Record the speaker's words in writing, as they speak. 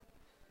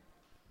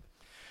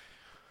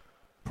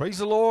Praise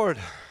the Lord.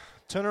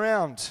 Turn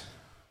around.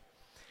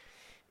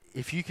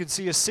 If you can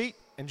see a seat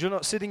and you're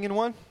not sitting in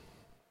one,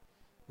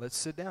 let's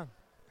sit down.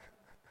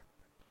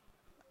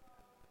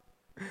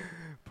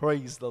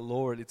 Praise the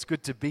Lord. It's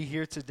good to be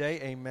here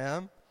today.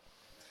 Amen.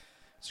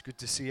 It's good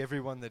to see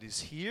everyone that is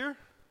here.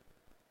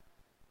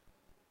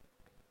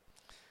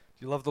 Do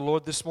you love the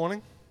Lord this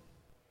morning?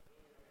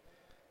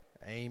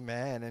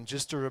 Amen. And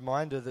just a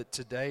reminder that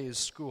today is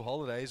school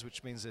holidays,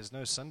 which means there's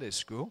no Sunday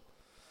school.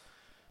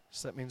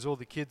 So that means all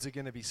the kids are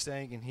going to be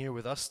staying in here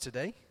with us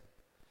today.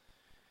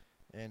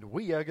 And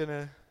we are going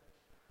to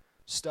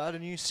start a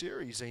new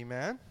series.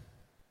 Amen.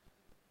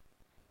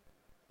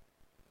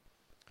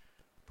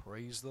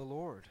 Praise the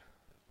Lord.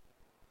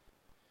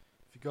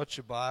 If you got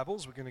your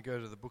Bibles, we're going to go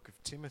to the book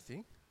of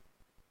Timothy.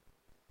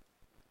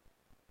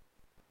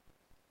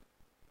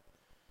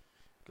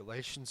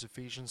 Galatians,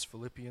 Ephesians,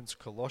 Philippians,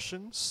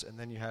 Colossians, and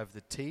then you have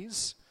the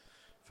T's,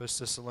 1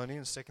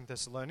 Thessalonians, 2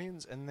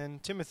 Thessalonians, and then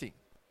Timothy.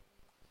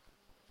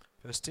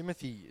 1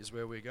 Timothy is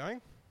where we're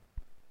going.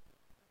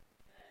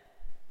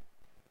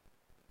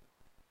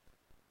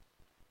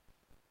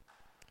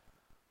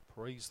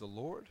 Praise the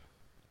Lord.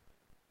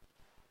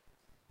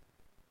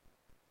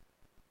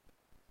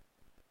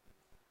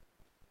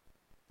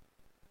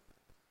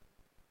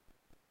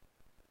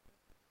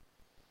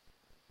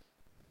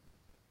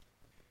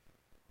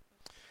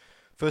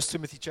 First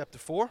Timothy chapter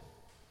 4.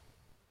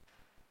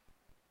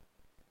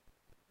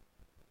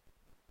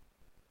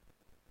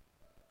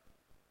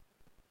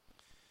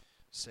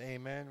 Say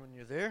amen when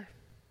you're there.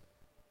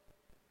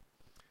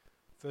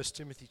 1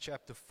 Timothy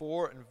chapter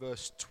 4 and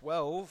verse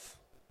 12.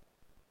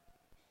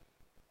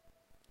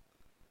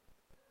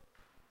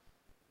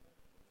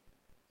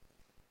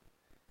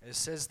 It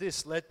says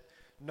this, "Let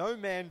no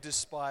man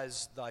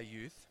despise thy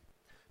youth,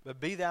 but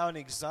be thou an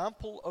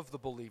example of the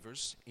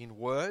believers in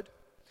word,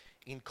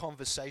 in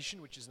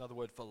conversation," which is another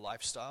word for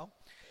lifestyle,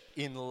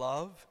 "in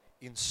love,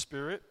 in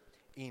spirit,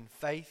 in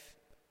faith,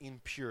 in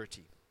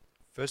purity."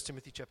 1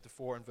 Timothy chapter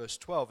 4 and verse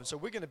 12. And so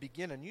we're going to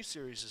begin a new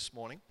series this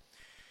morning.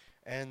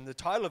 And the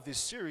title of this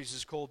series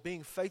is called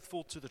Being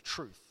Faithful to the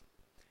Truth.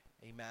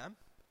 Amen.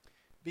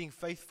 Being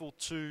faithful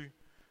to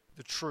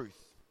the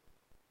truth.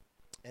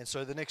 And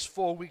so the next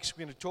 4 weeks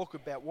we're going to talk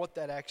about what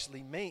that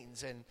actually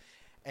means.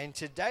 And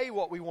today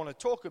what we want to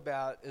talk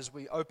about as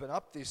we open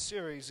up this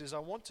series is I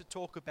want to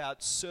talk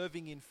about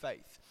serving in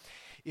faith.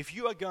 If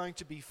you are going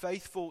to be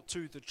faithful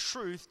to the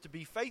truth, to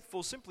be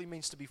faithful simply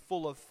means to be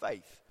full of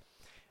faith.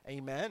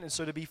 Amen. And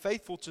so to be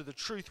faithful to the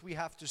truth, we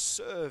have to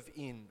serve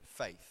in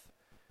faith.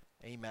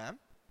 Amen.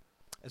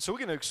 And so we're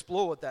going to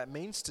explore what that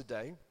means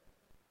today.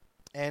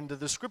 And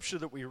the scripture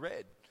that we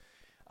read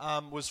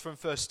was from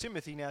 1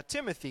 Timothy. Now,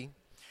 Timothy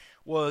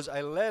was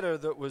a letter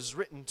that was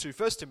written to,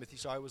 1 Timothy,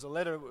 was a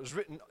letter that was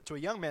written to a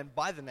young man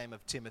by the name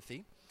of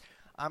Timothy.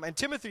 And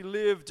Timothy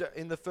lived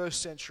in the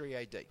 1st century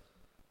AD.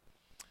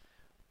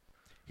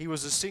 He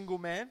was a single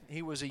man,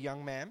 he was a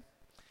young man,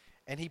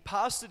 and he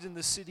pastored in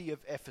the city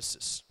of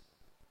Ephesus.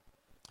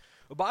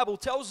 The Bible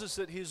tells us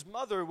that his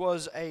mother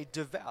was a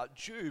devout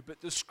Jew, but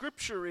the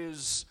scripture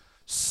is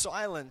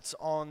silent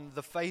on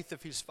the faith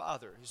of his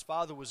father. His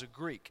father was a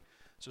Greek.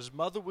 So his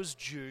mother was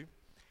Jew,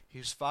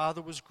 his father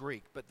was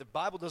Greek. But the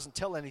Bible doesn't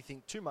tell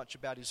anything too much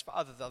about his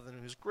father other than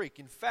he was Greek.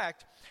 In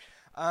fact,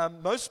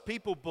 most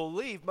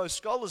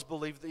scholars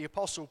believe the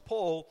Apostle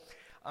Paul,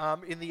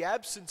 in the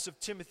absence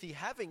of Timothy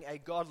having a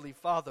godly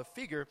father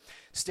figure,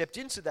 stepped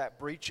into that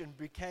breach and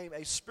became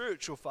a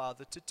spiritual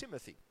father to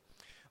Timothy.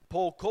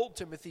 Paul called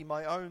Timothy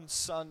my own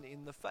son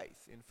in the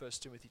faith in 1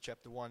 Timothy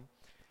chapter 1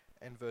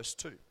 and verse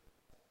 2.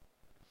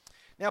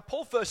 Now,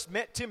 Paul first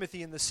met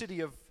Timothy in the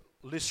city of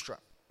Lystra.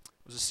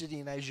 It was a city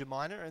in Asia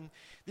Minor, and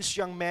this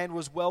young man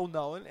was well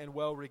known and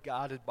well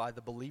regarded by the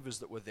believers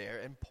that were there.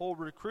 And Paul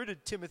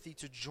recruited Timothy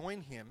to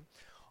join him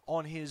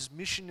on his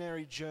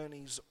missionary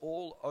journeys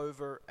all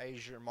over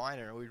Asia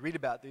Minor. And we read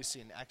about this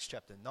in Acts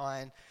chapter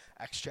 9,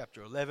 Acts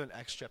chapter 11,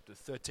 Acts chapter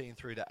 13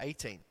 through to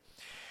 18.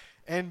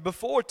 And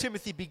before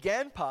Timothy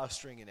began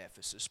pastoring in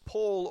Ephesus,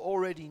 Paul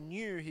already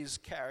knew his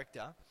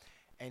character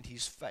and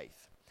his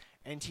faith.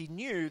 And he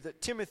knew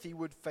that Timothy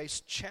would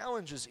face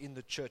challenges in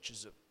the church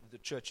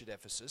at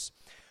Ephesus,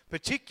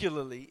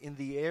 particularly in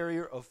the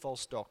area of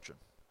false doctrine.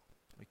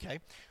 Okay?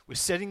 We're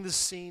setting the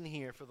scene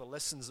here for the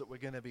lessons that we're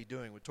going to be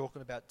doing. We're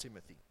talking about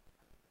Timothy.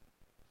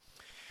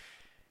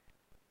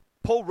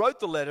 Paul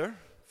wrote the letter,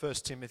 1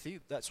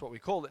 Timothy, that's what we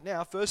call it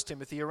now, 1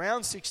 Timothy,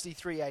 around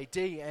 63 AD,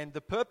 and the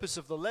purpose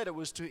of the letter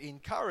was to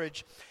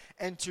encourage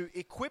and to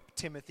equip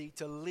Timothy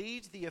to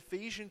lead the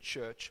Ephesian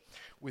church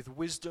with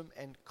wisdom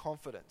and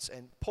confidence.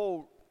 And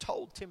Paul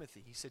told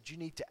Timothy, he said, you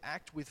need to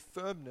act with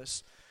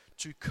firmness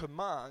to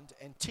command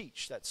and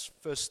teach. That's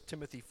 1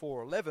 Timothy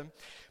 4:11.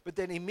 But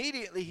then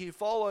immediately he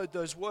followed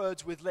those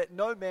words with, let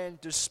no man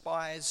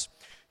despise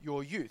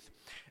your youth.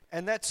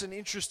 And that's an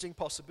interesting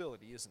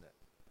possibility, isn't it?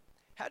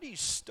 How do you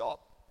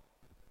stop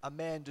a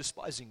man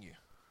despising you?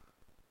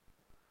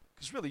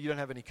 Because really, you don't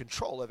have any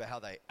control over how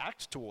they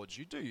act towards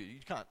you, do you?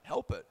 You can't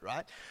help it,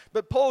 right?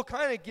 But Paul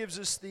kind of gives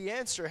us the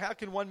answer. How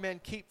can one man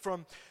keep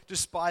from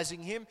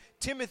despising him?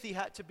 Timothy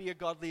had to be a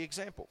godly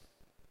example.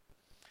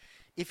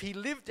 If he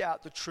lived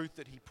out the truth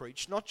that he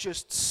preached, not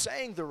just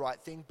saying the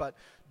right thing, but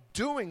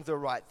doing the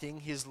right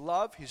thing, his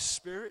love, his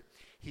spirit,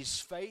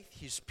 his faith,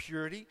 his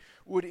purity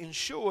would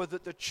ensure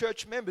that the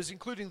church members,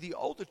 including the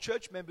older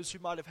church members who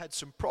might have had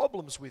some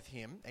problems with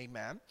him,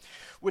 amen,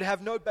 would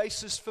have no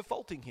basis for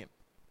faulting him,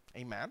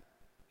 amen.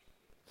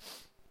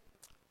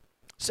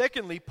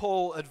 Secondly,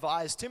 Paul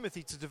advised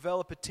Timothy to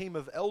develop a team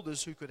of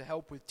elders who could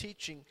help with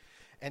teaching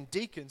and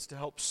deacons to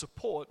help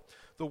support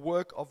the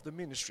work of the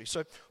ministry.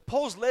 So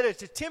Paul's letter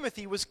to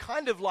Timothy was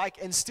kind of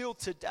like, and still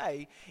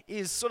today,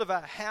 is sort of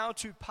a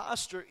how-to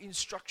pastor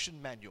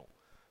instruction manual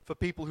for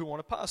people who want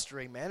to pastor,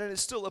 amen, and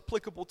it's still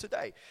applicable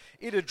today.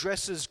 It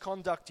addresses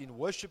conduct in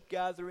worship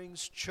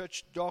gatherings,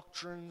 church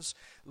doctrines,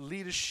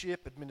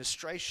 leadership,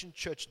 administration,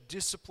 church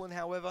discipline,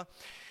 however,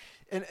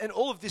 and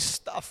all of this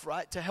stuff,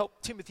 right, to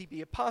help Timothy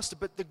be a pastor.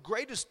 But the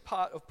greatest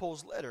part of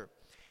Paul's letter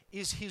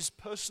is his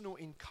personal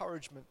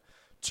encouragement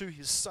to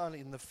his son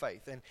in the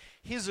faith. And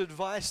his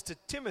advice to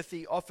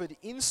Timothy offered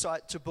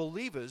insight to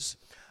believers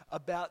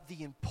about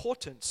the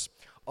importance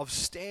of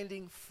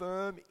standing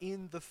firm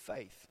in the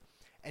faith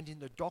and in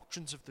the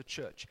doctrines of the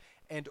church,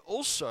 and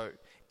also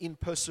in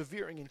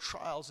persevering in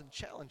trials and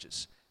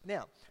challenges.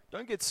 Now,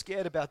 don't get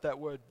scared about that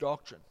word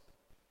doctrine.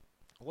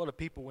 A lot of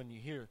people, when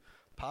you hear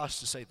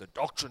pastors say the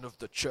doctrine of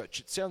the church,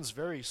 it sounds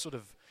very sort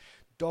of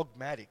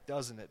dogmatic,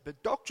 doesn't it?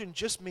 But doctrine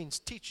just means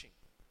teaching.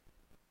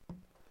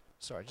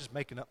 Sorry, just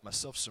making up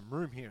myself some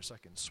room here so I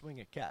can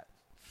swing a cat.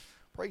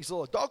 Praise the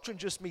Lord. Doctrine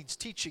just means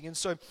teaching. And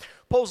so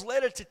Paul's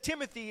letter to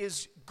Timothy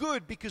is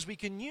good because we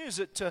can use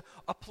it to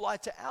apply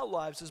to our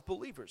lives as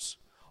believers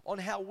on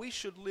how we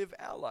should live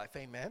our life.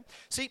 Amen.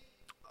 See,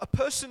 a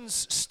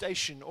person's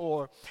station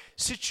or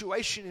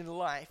situation in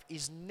life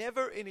is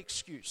never an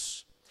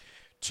excuse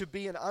to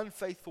be an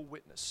unfaithful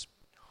witness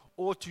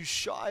or to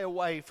shy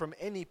away from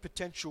any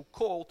potential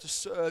call to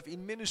serve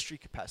in ministry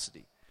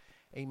capacity.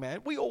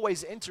 Amen. We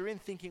always enter in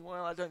thinking,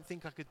 well, I don't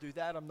think I could do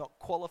that. I'm not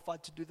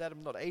qualified to do that.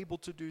 I'm not able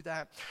to do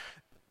that.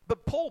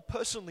 But Paul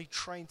personally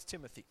trained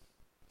Timothy.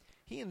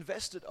 He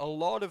invested a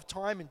lot of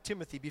time in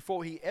Timothy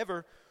before he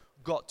ever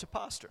got to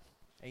pastor.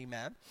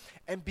 Amen.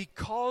 And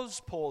because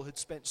Paul had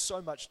spent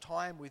so much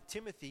time with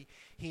Timothy,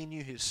 he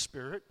knew his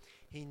spirit,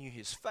 he knew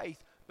his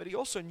faith, but he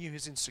also knew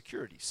his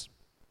insecurities.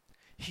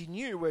 He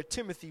knew where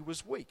Timothy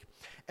was weak.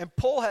 And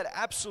Paul had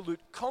absolute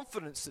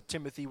confidence that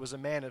Timothy was a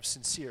man of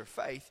sincere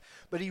faith,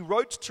 but he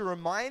wrote to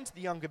remind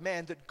the younger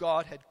man that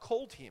God had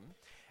called him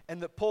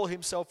and that Paul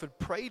himself had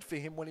prayed for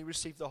him when he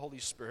received the Holy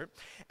Spirit,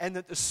 and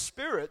that the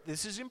Spirit,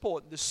 this is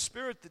important, the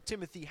Spirit that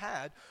Timothy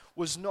had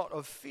was not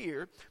of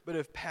fear, but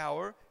of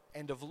power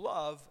and of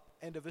love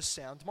and of a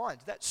sound mind.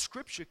 That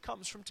scripture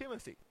comes from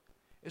Timothy.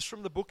 It's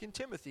from the book in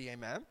Timothy,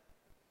 amen?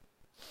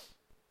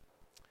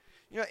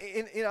 You know,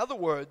 in other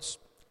words,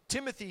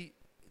 Timothy,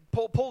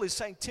 Paul is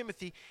saying,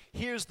 Timothy,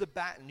 here's the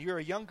baton. You're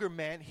a younger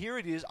man. Here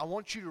it is. I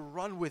want you to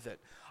run with it.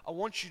 I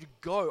want you to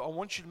go. I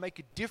want you to make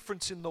a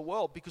difference in the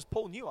world, because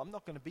Paul knew, I'm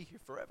not going to be here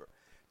forever.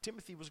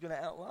 Timothy was going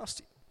to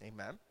outlast him.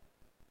 Amen.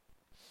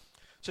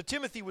 So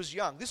Timothy was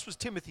young. This was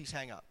Timothy's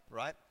hang-up,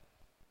 right?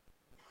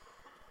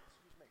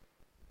 Excuse me.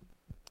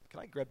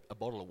 Can I grab a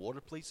bottle of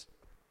water, please?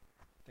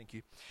 Thank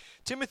you.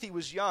 Timothy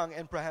was young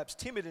and perhaps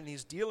timid in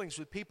his dealings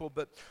with people,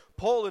 but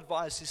Paul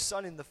advised his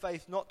son in the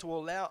faith not to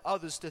allow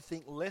others to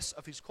think less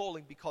of his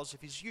calling because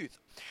of his youth.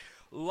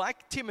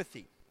 Like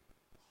Timothy,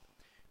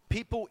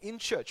 people in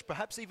church,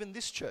 perhaps even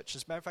this church,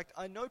 as a matter of fact,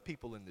 I know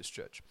people in this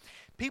church.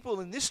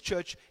 People in this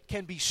church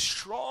can be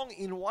strong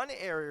in one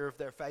area of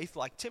their faith,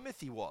 like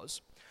Timothy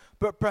was,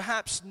 but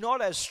perhaps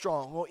not as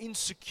strong or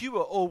insecure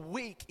or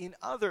weak in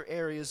other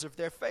areas of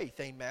their faith,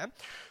 amen?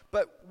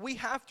 But we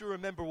have to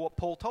remember what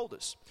Paul told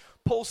us.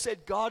 Paul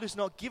said, God has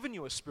not given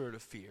you a spirit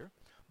of fear,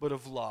 but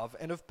of love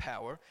and of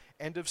power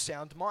and of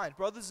sound mind.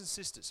 Brothers and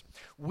sisters,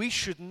 we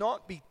should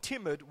not be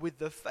timid with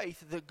the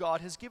faith that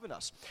God has given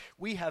us.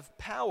 We have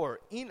power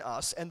in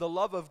us and the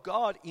love of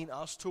God in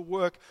us to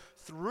work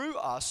through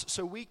us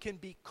so we can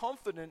be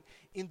confident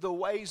in the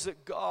ways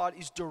that God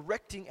is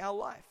directing our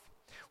life.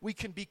 We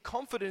can be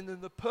confident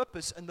in the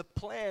purpose and the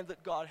plan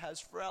that God has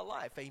for our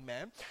life.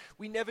 Amen.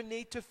 We never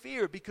need to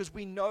fear because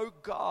we know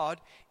God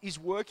is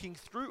working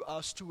through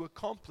us to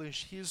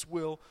accomplish His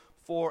will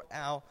for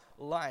our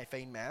life.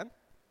 Amen.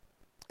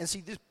 And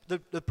see,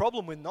 the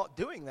problem with not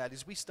doing that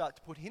is we start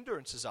to put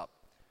hindrances up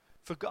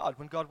for God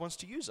when God wants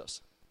to use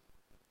us.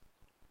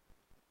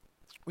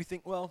 We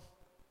think, well,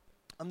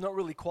 I'm not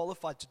really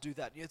qualified to do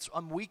that.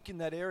 I'm weak in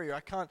that area.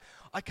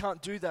 I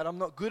can't do that. I'm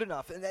not good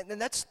enough.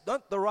 And that's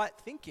not the right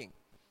thinking.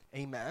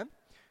 Amen.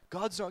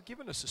 God's not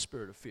given us a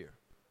spirit of fear,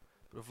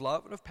 but of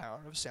love and of power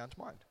and of a sound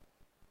mind.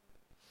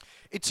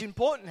 It's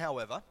important,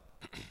 however,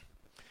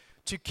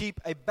 to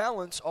keep a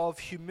balance of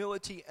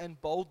humility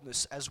and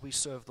boldness as we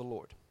serve the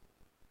Lord.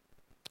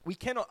 We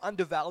cannot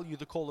undervalue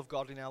the call of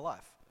God in our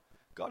life.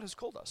 God has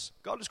called us.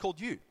 God has called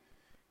you.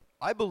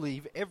 I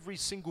believe every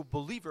single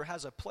believer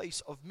has a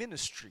place of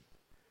ministry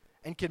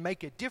and can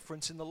make a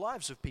difference in the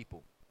lives of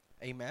people.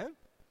 Amen?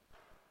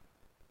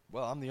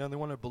 Well, I'm the only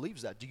one who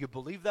believes that. Do you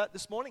believe that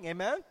this morning?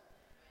 Amen?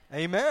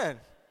 Amen.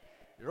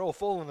 You're all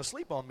falling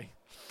asleep on me.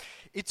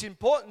 It's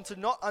important to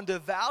not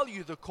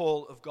undervalue the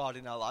call of God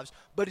in our lives,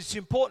 but it's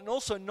important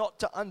also not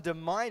to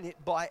undermine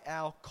it by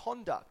our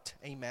conduct.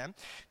 Amen.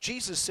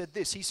 Jesus said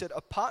this. He said,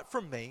 apart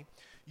from me,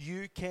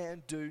 you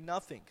can do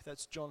nothing.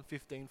 That's John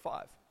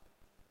 15:5.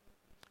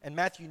 And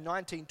Matthew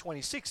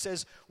 19:26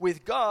 says,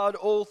 with God,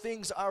 all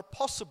things are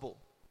possible.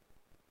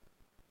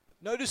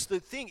 Notice the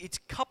thing, it's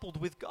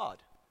coupled with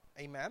God.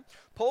 Amen.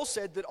 Paul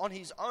said that on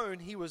his own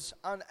he was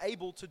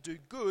unable to do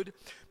good,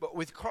 but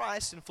with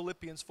Christ in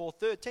Philippians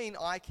 4:13,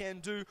 I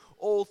can do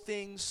all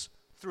things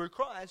through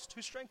Christ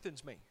who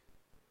strengthens me.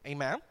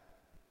 Amen.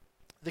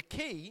 The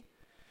key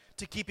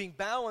to keeping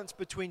balance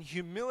between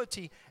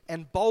humility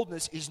and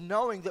boldness is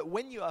knowing that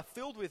when you are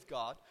filled with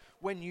God,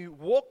 when you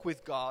walk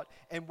with God,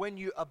 and when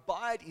you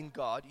abide in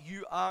God,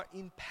 you are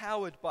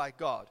empowered by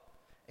God.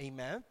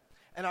 Amen.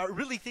 And I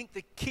really think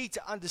the key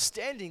to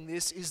understanding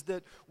this is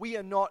that we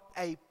are not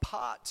a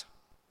part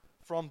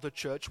from the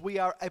church. We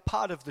are a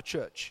part of the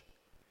church.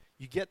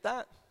 You get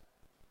that?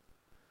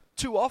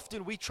 Too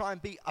often we try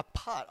and be a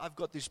part. I've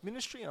got this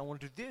ministry and I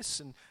want to do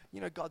this and,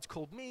 God's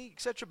called me,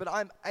 etc. But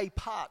I'm a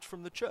part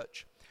from the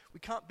church.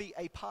 We can't be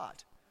a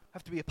part. We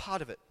have to be a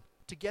part of it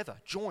together,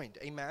 joined.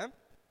 Amen?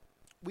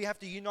 We have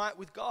to unite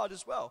with God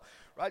as well,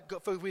 right?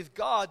 For with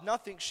God,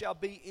 nothing shall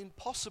be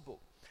impossible,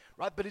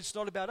 right? But it's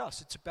not about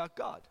us. It's about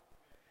God.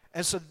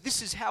 And so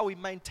this is how we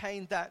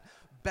maintain that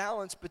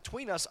balance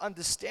between us,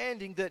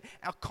 understanding that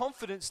our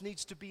confidence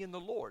needs to be in the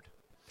Lord.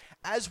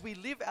 As we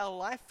live our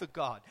life for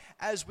God,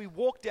 as we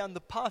walk down the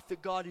path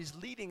that God is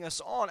leading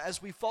us on,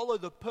 as we follow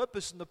the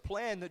purpose and the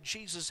plan that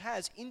Jesus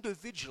has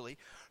individually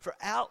for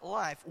our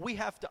life, we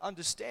have to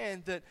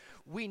understand that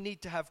we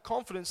need to have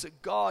confidence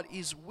that God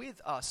is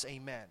with us,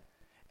 amen.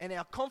 And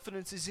our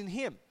confidence is in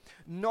Him,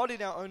 not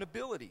in our own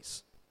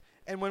abilities.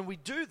 And when we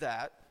do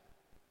that,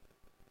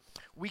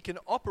 we can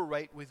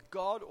operate with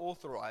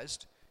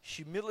God-authorized,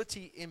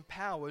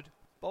 humility-empowered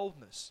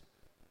boldness.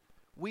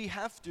 We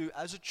have to,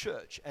 as a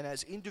church and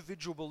as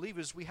individual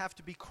believers, we have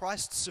to be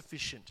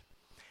Christ-sufficient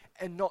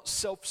and not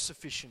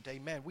self-sufficient.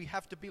 Amen. We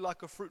have to be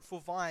like a fruitful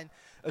vine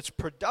that's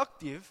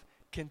productive,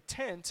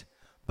 content,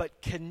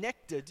 but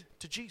connected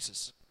to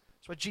Jesus.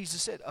 That's what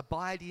Jesus said,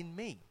 abide in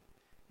me.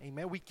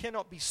 Amen. We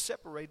cannot be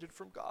separated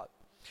from God.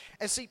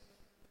 And see,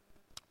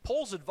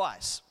 Paul's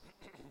advice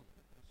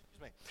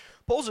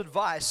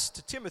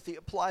to Timothy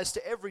applies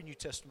to every New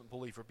Testament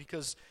believer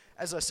because,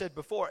 as I said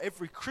before,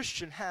 every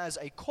Christian has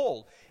a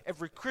call.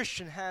 Every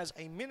Christian has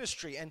a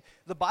ministry, and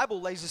the Bible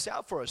lays this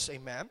out for us,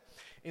 amen.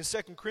 In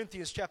 2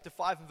 Corinthians chapter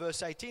 5 and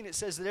verse 18, it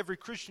says that every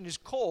Christian is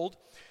called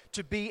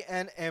to be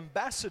an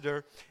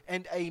ambassador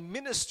and a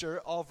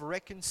minister of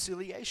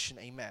reconciliation,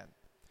 amen.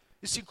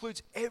 This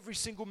includes every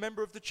single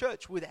member of the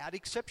church without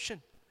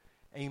exception,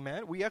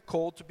 amen. We are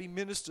called to be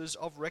ministers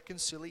of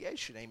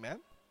reconciliation,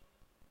 amen.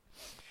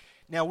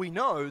 Now, we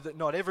know that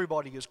not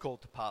everybody is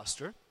called to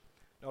pastor.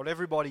 Not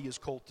everybody is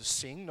called to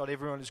sing. Not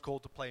everyone is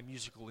called to play a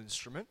musical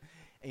instrument.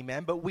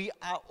 Amen. But we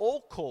are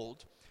all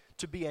called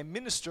to be a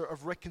minister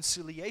of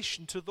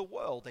reconciliation to the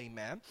world.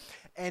 Amen.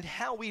 And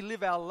how we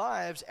live our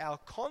lives, our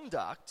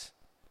conduct,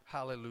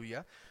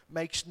 hallelujah,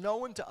 makes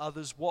known to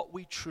others what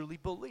we truly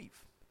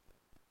believe.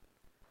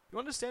 You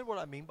understand what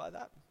I mean by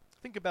that?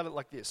 Think about it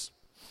like this.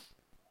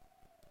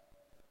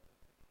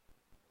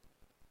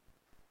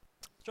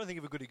 I'm trying to think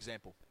of a good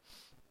example.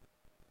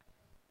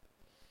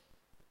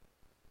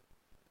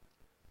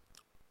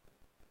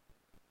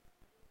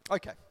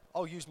 Okay,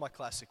 I'll use my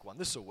classic one.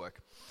 This will work.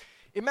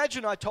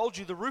 Imagine I told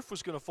you the roof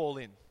was going to fall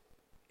in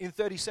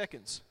 30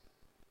 seconds.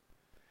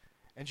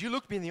 And you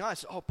looked me in the eye and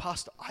said, oh,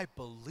 Pastor, I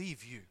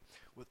believe you.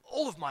 With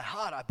all of my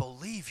heart, I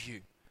believe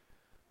you.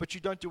 But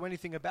you don't do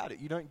anything about it.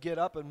 You don't get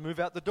up and move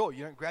out the door.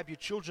 You don't grab your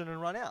children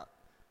and run out.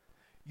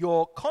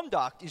 Your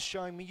conduct is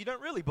showing me you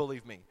don't really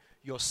believe me.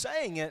 You're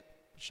saying it,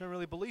 but you don't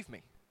really believe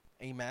me.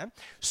 Amen.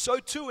 So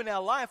too in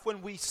our life,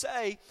 when we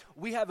say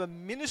we have a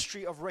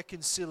ministry of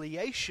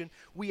reconciliation,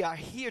 we are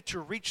here to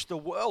reach the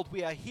world.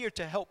 We are here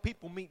to help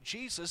people meet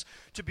Jesus,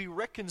 to be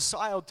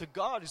reconciled to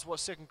God is what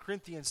 2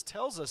 Corinthians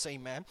tells us,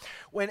 amen.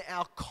 When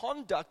our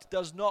conduct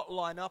does not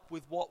line up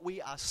with what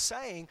we are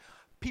saying,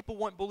 people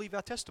won't believe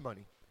our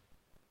testimony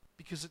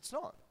because it's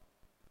not.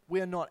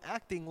 We are not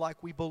acting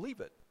like we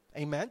believe it.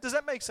 Amen. Does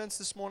that make sense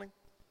this morning?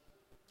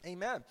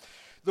 Amen.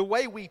 The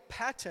way we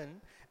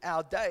pattern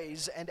our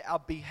days and our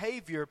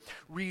behavior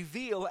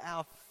reveal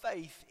our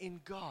faith in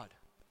God.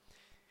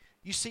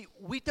 You see,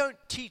 we don't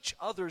teach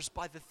others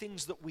by the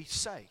things that we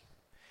say.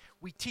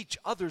 We teach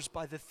others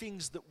by the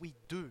things that we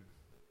do.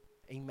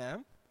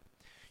 Amen?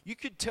 You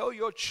could tell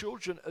your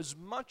children as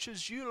much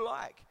as you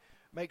like,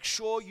 make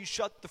sure you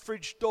shut the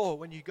fridge door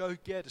when you go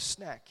get a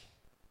snack.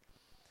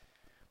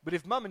 But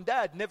if mum and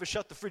dad never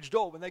shut the fridge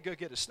door when they go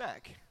get a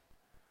snack,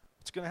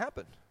 what's going to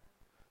happen?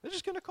 They're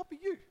just going to copy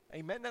you.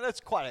 Amen. Now, that's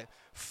quite a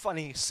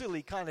funny,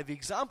 silly kind of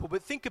example,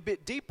 but think a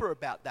bit deeper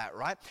about that,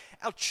 right?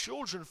 Our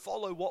children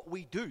follow what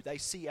we do. They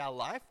see our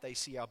life, they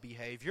see our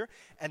behavior,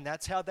 and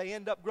that's how they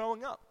end up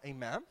growing up.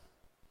 Amen.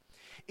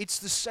 It's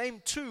the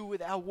same too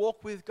with our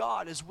walk with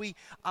God. As we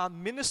are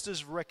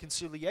ministers of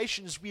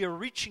reconciliation, as we are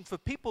reaching for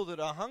people that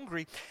are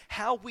hungry,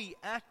 how we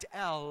act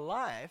our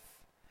life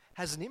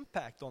has an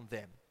impact on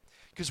them.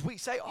 Because we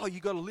say, oh, you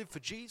got to live for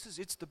Jesus.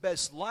 It's the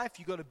best life.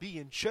 You got to be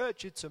in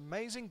church. It's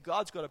amazing.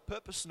 God's got a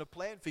purpose and a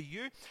plan for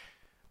you.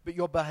 But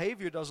your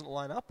behavior doesn't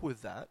line up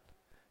with that.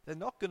 They're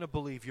not going to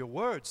believe your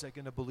words. They're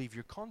going to believe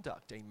your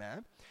conduct.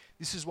 Amen.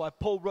 This is why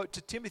Paul wrote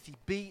to Timothy,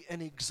 be an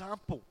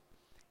example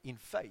in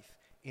faith,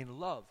 in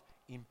love,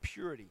 in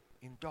purity,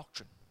 in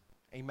doctrine.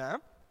 Amen.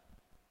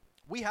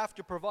 We have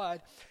to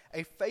provide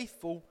a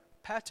faithful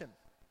pattern.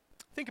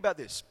 Think about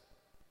this.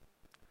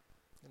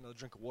 Another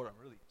drink of water.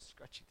 I'm really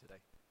scratchy today.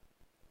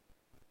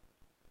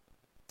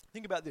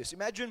 Think about this.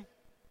 Imagine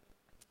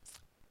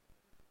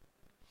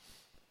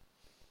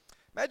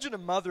a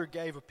mother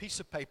gave a piece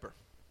of paper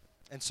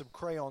and some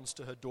crayons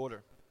to her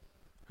daughter,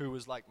 who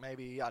was like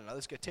maybe, I don't know,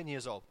 let's go 10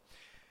 years old,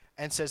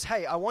 and says,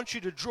 hey, I want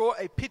you to draw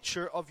a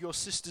picture of your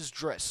sister's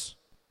dress.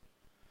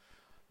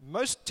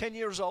 Most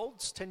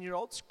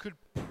 10-year-olds could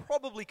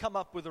probably come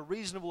up with a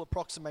reasonable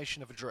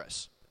approximation of a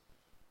dress,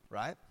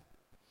 right?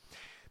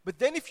 But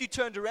then if you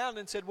turned around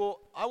and said, well,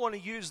 I want to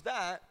use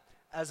that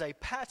as a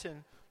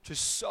pattern to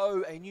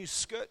sew a new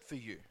skirt for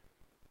you.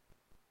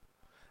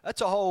 That's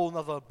a whole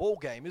other ball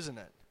game, isn't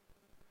it?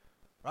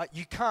 Right?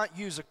 You can't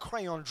use a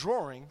crayon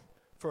drawing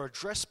for a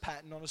dress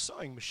pattern on a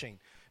sewing machine.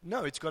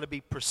 No, it's got to be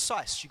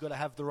precise. You've got to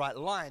have the right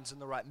lines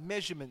and the right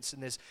measurements,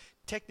 and there's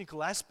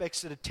technical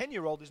aspects that a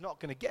 10-year-old is not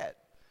going to get.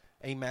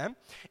 Amen?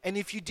 And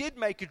if you did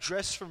make a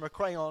dress from a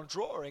crayon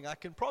drawing, I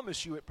can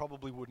promise you it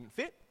probably wouldn't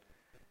fit,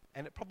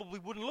 and it probably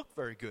wouldn't look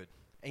very good.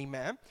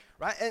 Amen?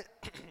 Right? And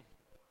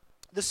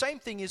the same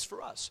thing is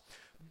for us.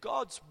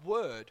 God's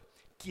word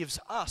gives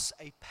us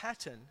a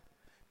pattern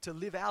to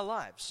live our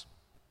lives.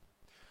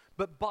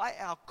 But by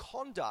our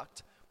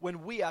conduct,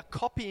 when we are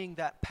copying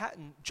that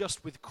pattern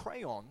just with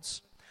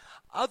crayons,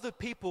 other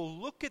people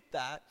look at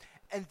that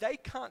and they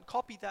can't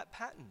copy that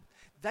pattern.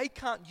 They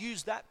can't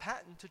use that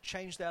pattern to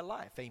change their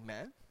life.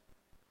 Amen?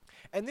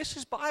 And this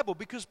is Bible,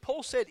 because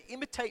Paul said,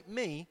 imitate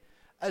me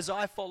as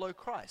I follow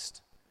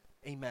Christ.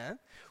 Amen.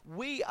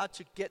 We are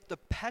to get the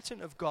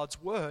pattern of God's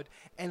word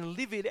and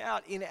live it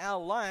out in our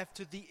life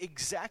to the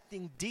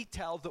exacting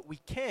detail that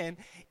we can,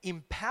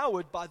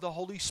 empowered by the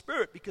Holy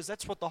Spirit, because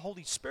that's what the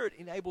Holy Spirit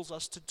enables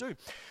us to do.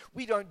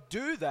 We don't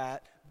do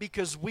that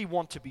because we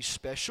want to be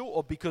special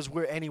or because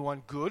we're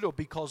anyone good or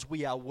because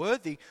we are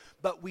worthy,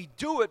 but we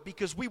do it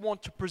because we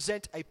want to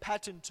present a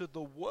pattern to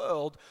the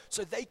world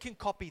so they can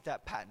copy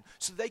that pattern,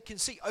 so they can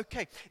see,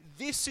 okay,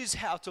 this is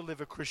how to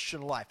live a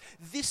Christian life.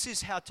 This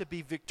is how to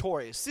be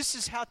victorious. This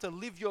is how to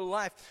live your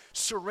life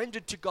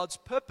surrendered to God's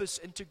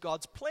purpose and to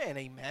God's plan,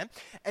 amen?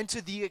 And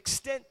to the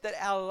extent that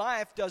our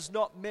life does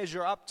not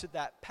measure up to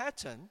that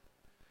pattern,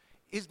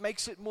 it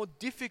makes it more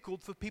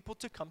difficult for people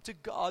to come to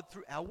God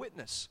through our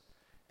witness.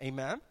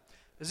 Amen?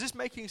 Is this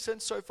making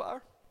sense so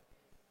far?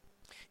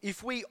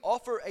 If we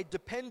offer a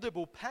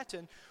dependable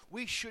pattern,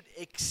 we should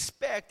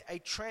expect a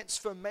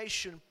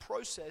transformation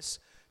process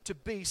to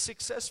be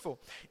successful.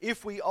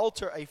 If we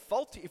offer a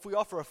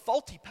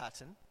faulty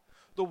pattern,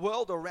 the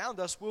world around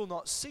us will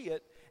not see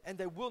it, and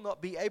they will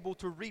not be able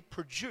to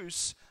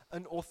reproduce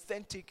an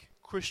authentic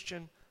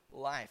Christian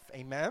life.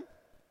 Amen?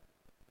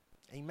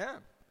 Amen.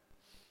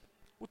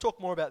 We'll talk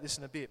more about this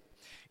in a bit.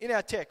 In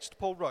our text,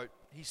 Paul wrote,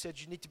 he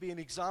said you need to be an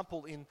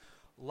example in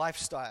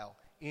lifestyle,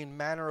 in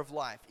manner of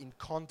life, in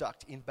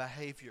conduct, in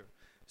behavior.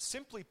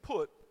 Simply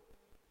put,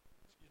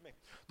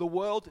 the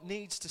world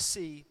needs to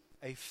see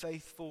a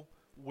faithful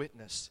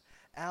witness.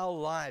 Our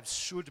lives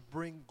should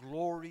bring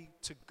glory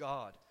to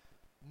God,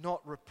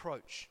 not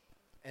reproach,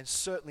 and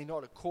certainly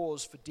not a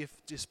cause for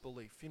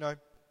disbelief. You know,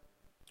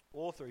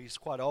 author, he's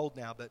quite old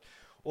now, but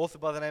author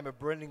by the name of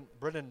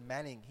Brennan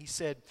Manning, he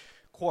said,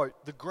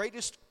 quote, "The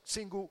greatest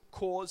single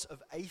cause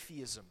of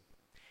atheism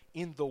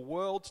in the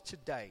world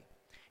today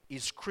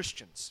is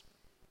Christians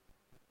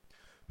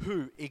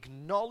who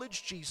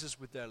acknowledge Jesus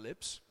with their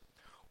lips,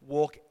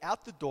 walk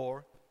out the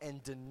door,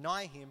 and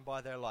deny him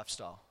by their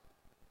lifestyle."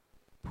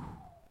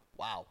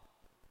 Wow.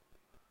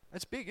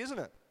 That's big, isn't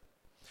it?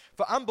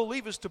 For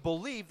unbelievers to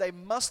believe, they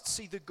must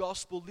see the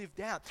gospel lived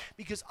out,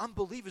 because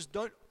unbelievers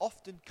don't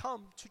often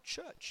come to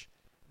church.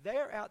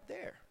 They're out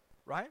there,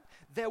 right?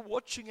 They're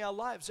watching our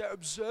lives. They're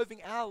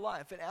observing our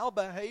life and our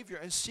behavior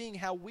and seeing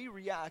how we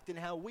react and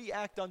how we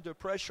act under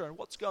pressure and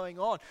what's going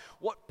on,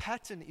 what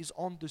pattern is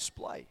on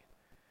display.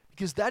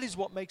 Because that is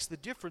what makes the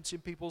difference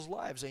in people's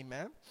lives,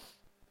 amen?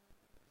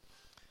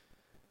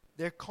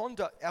 Our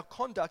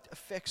conduct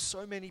affects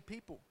so many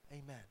people,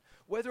 amen.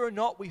 Whether or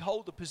not we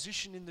hold a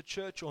position in the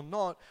church or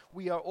not,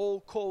 we are all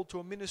called to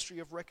a ministry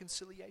of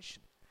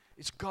reconciliation.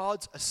 It's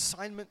God's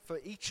assignment for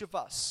each of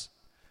us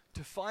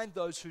to find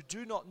those who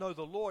do not know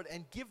the Lord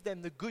and give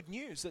them the good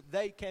news that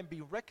they can be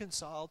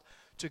reconciled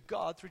to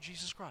God through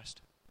Jesus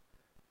Christ.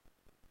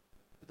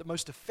 the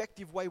most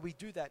effective way we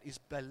do that is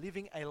by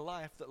living a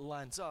life that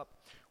lines up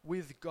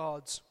with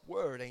God's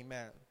word.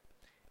 Amen.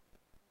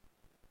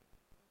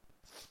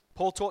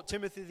 Paul taught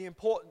Timothy the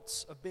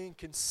importance of being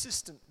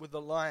consistent with the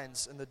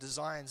lines and the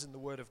designs in the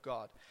word of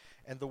God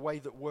and the way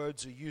that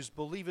words are used.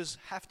 Believers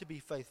have to be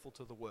faithful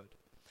to the word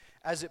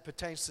as it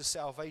pertains to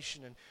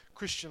salvation and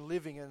Christian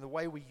living and the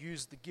way we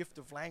use the gift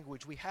of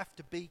language. We have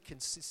to be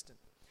consistent.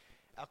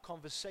 Our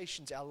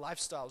conversations, our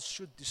lifestyles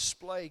should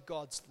display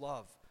God's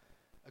love,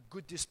 a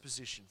good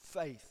disposition,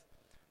 faith,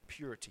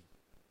 purity.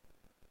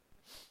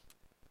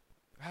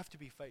 We have to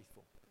be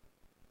faithful.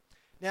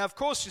 Now, of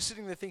course, you're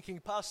sitting there thinking,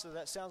 Pastor,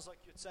 that sounds like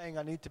you're saying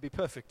I need to be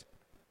perfect.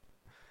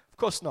 Of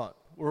course not.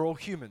 We're all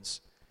humans.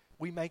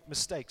 We make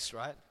mistakes,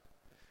 right?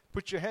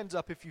 Put your hands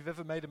up if you've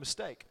ever made a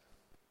mistake.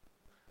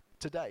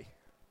 Today.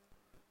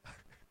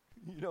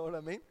 You know what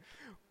I mean?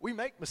 We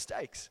make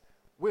mistakes.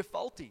 We're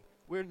faulty.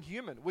 We're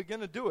inhuman. We're going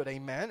to do it,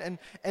 amen?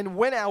 And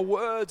when our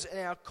words and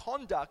our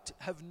conduct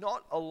have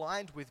not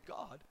aligned with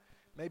God,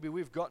 maybe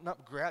we've gotten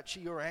up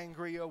grouchy or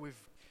angry, or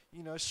we've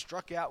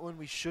struck out when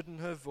we shouldn't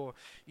have, or,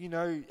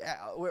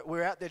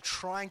 we're out there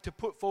trying to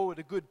put forward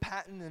a good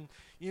pattern, and,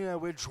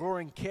 we're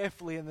drawing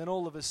carefully, and then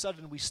all of a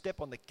sudden we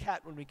step on the cat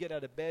when we get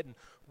out of bed, and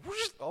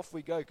whoosh, off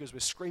we go because we're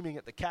screaming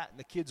at the cat, and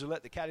the kids will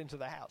let the cat into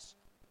the house.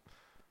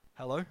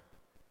 Hello?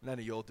 None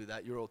of you all do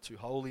that. You're all too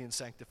holy and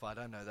sanctified.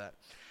 I know that.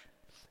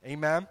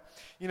 Amen?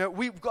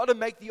 We've got to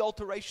make the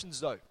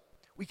alterations, though.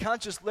 We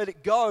can't just let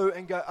it go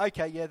and go,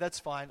 okay, yeah, that's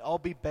fine. I'll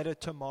be better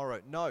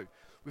tomorrow. No.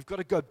 We've got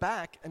to go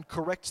back and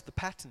correct the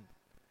pattern.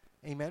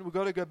 Amen. We've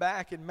got to go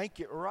back and make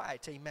it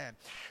right. Amen.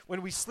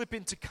 When we slip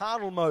into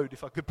carnal mode,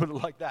 if I could put it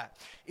like that,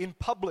 in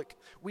public,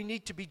 we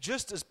need to be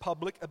just as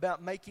public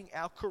about making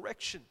our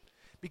correction.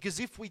 Because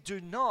if we do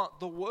not,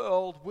 the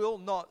world will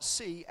not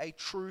see a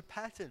true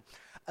pattern.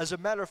 As a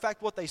matter of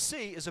fact, what they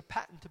see is a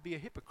pattern to be a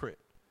hypocrite.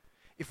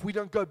 If we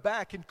don't go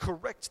back and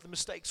correct the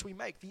mistakes we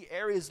make, the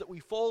areas that we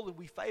fall and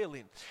we fail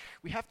in,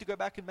 we have to go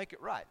back and make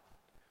it right.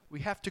 We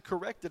have to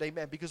correct it,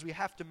 amen, because we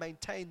have to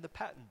maintain the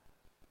pattern.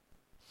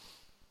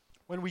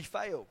 When we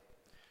fail,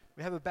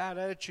 we have a bad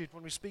attitude,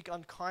 when we speak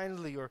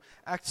unkindly or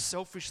act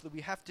selfishly,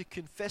 we have to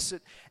confess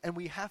it and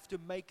we have to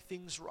make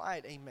things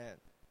right, amen.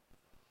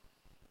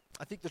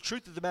 I think the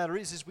truth of the matter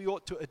is we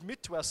ought to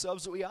admit to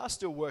ourselves that we are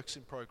still works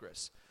in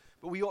progress.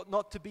 But we ought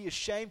not to be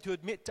ashamed to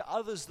admit to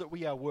others that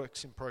we are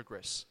works in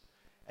progress,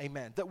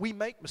 amen, that we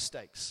make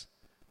mistakes,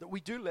 that we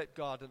do let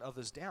God and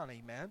others down,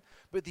 amen.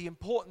 But the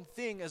important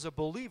thing as a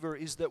believer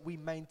is that we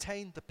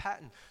maintain the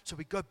pattern. So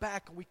we go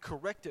back and we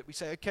correct it. We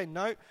say, okay,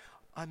 no,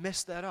 I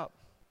messed that up.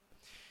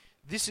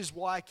 This is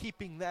why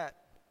keeping that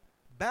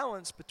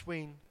balance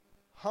between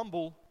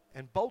humble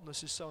and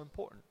boldness is so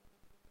important.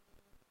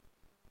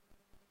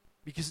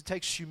 Because it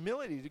takes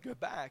humility to go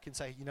back and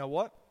say, you know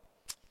what?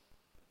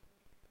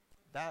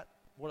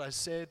 What I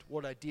said,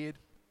 what I did,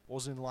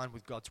 was in line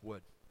with God's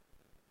word.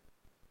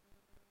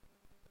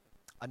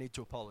 I need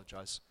to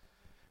apologize.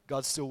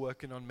 God's still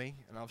working on me,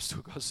 and I've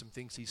still got some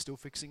things He's still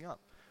fixing up.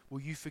 Will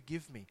you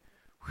forgive me?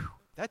 Whew,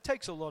 that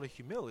takes a lot of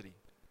humility.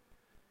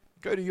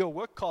 Go to your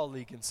work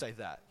colleague and say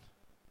that.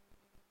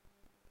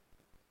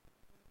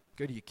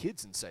 Go to your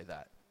kids and say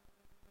that.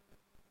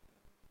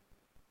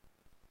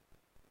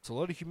 It's a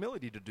lot of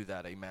humility to do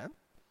that, amen?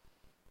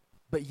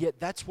 But yet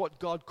that's what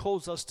God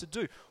calls us to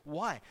do.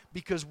 Why?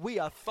 Because we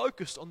are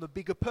focused on the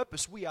bigger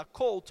purpose. We are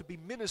called to be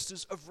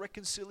ministers of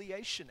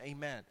reconciliation.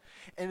 Amen.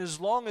 And as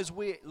long as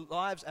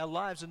our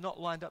lives are not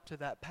lined up to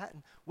that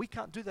pattern, we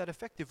can't do that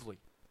effectively.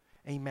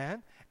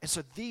 Amen. And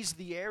so these are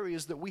the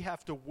areas that we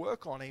have to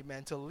work on,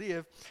 amen, to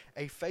live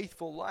a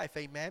faithful life.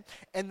 Amen.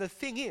 And the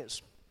thing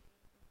is,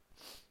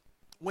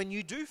 when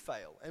you do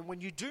fail and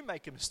when you do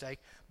make a mistake,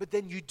 but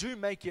then you do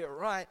make it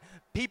right,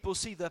 people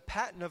see the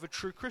pattern of a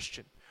true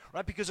Christian.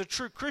 Right? Because a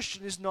true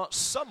Christian is not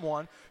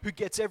someone who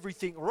gets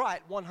everything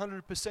right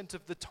 100%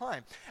 of the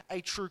time.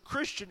 A true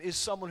Christian is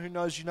someone who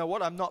knows, you know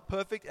what, I'm not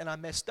perfect and I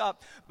messed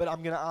up, but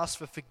I'm going to ask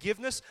for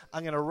forgiveness.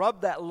 I'm going to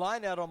rub that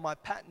line out on my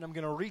pattern. I'm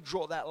going to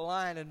redraw that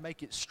line and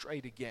make it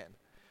straight again.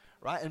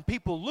 Right? And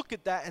people look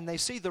at that and they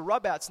see the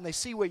rub outs and they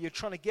see where you're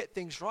trying to get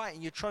things right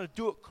and you're trying to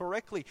do it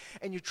correctly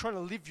and you're trying to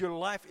live your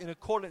life in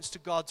accordance to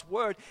God's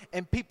word,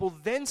 and people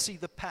then see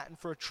the pattern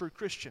for a true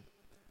Christian.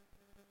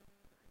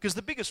 Because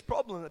the biggest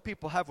problem that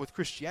people have with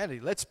Christianity,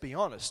 let's be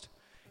honest,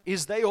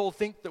 is they all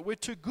think that we're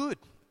too good.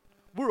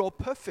 We're all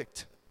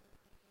perfect.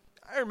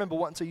 I remember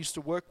once I used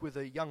to work with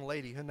a young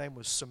lady. Her name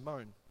was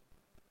Simone.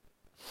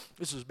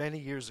 This was many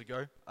years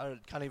ago. I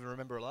can't even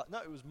remember her last. No,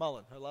 it was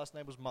Mullen. Her last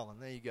name was Mullen.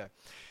 There you go.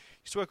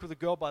 I used to work with a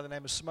girl by the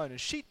name of Simone,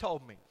 and she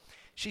told me,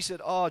 she said,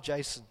 "Oh,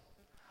 Jason,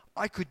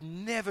 I could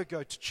never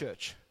go to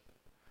church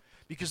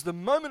because the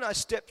moment I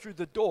stepped through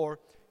the door,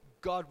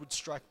 God would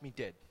strike me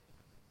dead."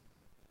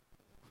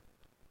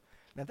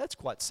 Now, that's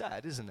quite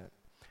sad, isn't it?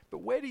 But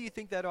where do you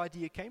think that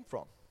idea came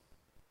from?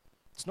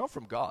 It's not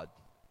from God.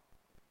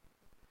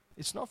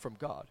 It's not from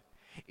God.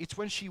 It's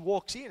when she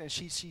walks in and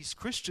she sees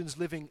Christians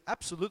living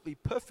absolutely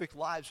perfect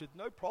lives with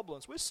no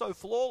problems. We're so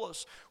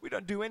flawless. We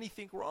don't do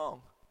anything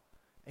wrong.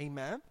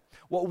 Amen.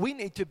 What we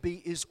need to be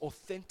is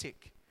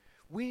authentic.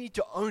 We need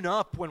to own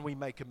up when we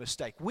make a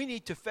mistake. We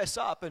need to fess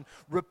up and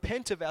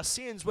repent of our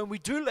sins when we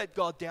do let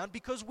God down,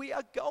 because we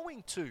are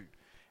going to.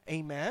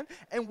 Amen.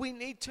 And we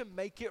need to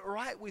make it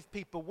right with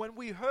people. When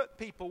we hurt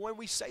people, when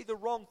we say the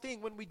wrong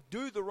thing, when we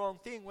do the wrong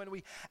thing, when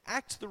we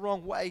act the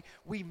wrong way,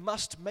 we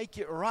must make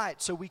it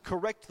right. So we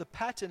correct the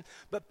pattern,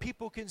 but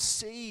people can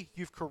see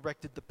you've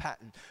corrected the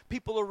pattern.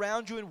 People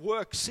around you in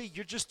work see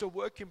you're just a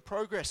work in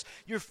progress.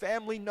 Your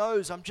family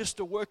knows I'm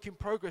just a work in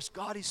progress.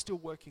 God is still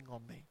working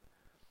on me.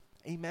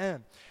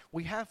 Amen.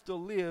 We have to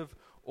live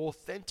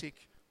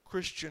authentic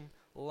Christian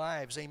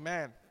lives.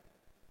 Amen.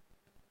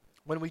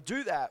 When we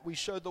do that, we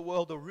show the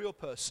world a real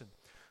person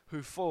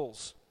who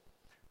falls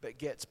but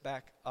gets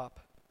back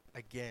up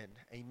again.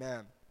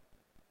 Amen.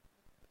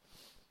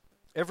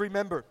 Every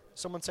member,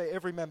 someone say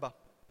every member.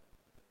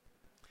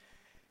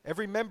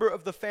 Every member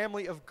of the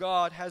family of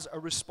God has a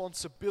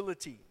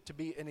responsibility to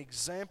be an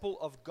example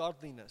of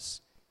godliness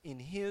in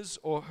his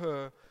or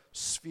her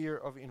sphere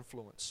of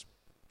influence.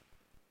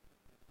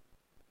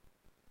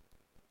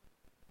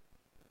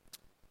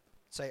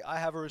 Say, I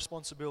have a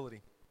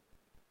responsibility.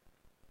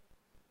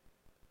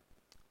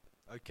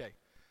 Okay,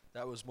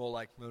 that was more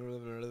like...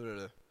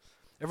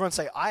 Everyone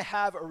say, I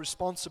have a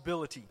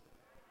responsibility.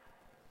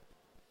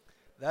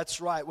 That's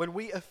right. When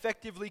we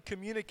effectively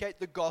communicate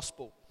the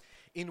gospel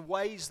in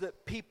ways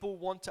that people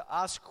want to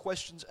ask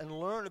questions and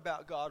learn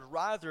about God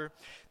rather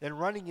than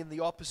running in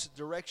the opposite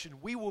direction,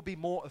 we will be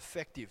more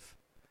effective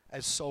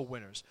as soul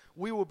winners.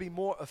 We will be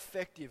more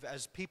effective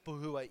as people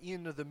who are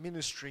in the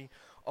ministry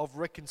of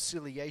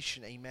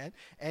reconciliation. Amen.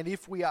 And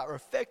if we are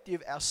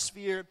effective, our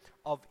sphere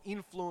of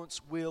influence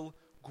will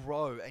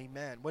grow.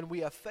 Amen. When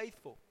we are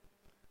faithful,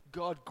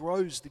 God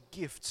grows the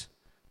gifts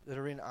that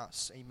are in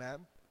us.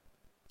 Amen.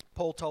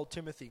 Paul told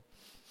Timothy,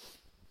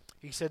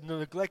 he said,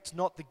 neglect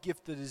not the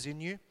gift that is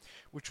in you,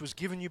 which was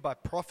given you by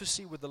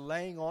prophecy with the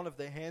laying on of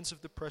the hands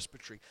of the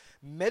presbytery.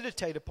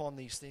 Meditate upon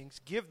these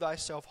things, give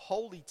thyself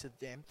wholly to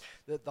them,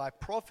 that thy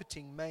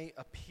profiting may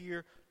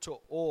appear to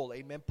all.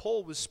 Amen.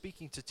 Paul was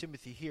speaking to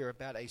Timothy here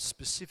about a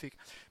specific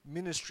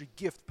ministry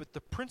gift, but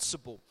the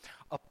principle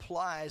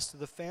applies to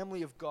the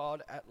family of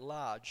God at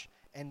large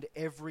and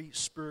every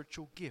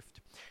spiritual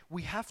gift.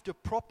 We have to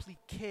properly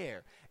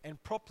care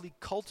and properly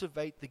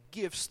cultivate the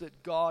gifts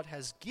that God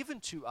has given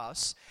to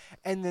us,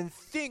 and then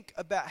think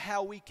about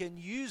how we can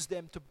use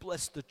them to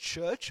bless the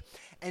church,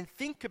 and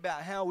think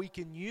about how we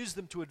can use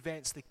them to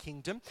advance the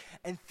kingdom,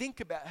 and think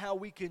about how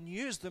we can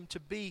use them to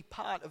be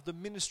part of the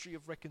ministry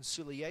of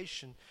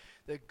reconciliation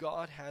that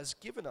God has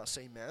given us.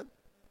 Amen.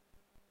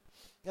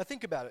 Now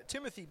think about it.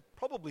 Timothy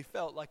probably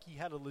felt like he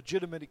had a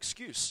legitimate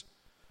excuse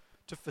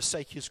to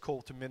forsake his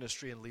call to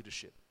ministry and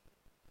leadership.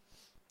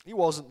 He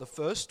wasn't the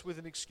first with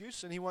an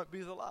excuse, and he won't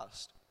be the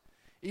last.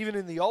 Even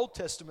in the Old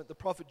Testament, the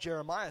prophet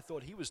Jeremiah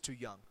thought he was too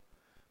young,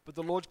 but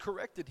the Lord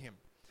corrected him.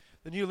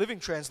 The New Living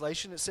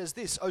Translation, it says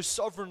this, O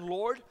sovereign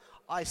Lord,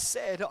 I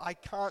said, I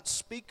can't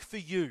speak for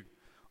you.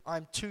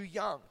 I'm too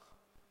young.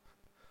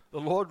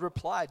 The Lord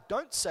replied,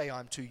 don't say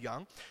I'm too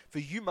young, for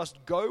you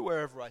must go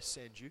wherever I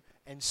send you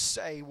and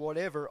say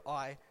whatever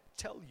I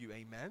tell you.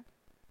 Amen.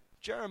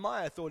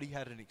 Jeremiah thought he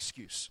had an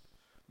excuse.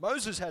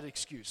 Moses had an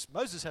excuse.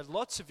 Moses had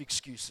lots of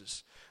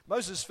excuses.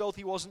 Moses felt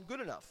he wasn't good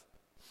enough.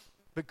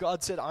 But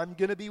God said, I'm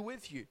going to be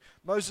with you.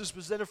 Moses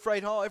was then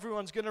afraid,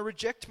 everyone's going to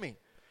reject me.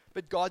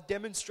 But God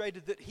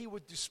demonstrated that he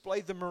would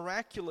display the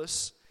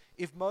miraculous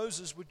if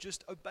Moses would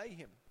just obey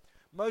him.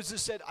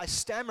 Moses said, I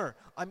stammer.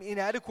 I'm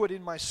inadequate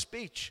in my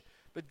speech.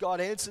 But God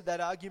answered that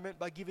argument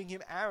by giving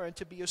him Aaron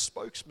to be a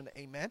spokesman.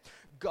 Amen.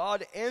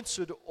 God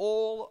answered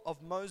all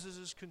of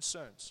Moses'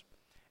 concerns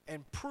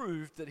and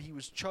proved that he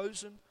was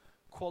chosen,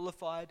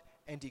 qualified,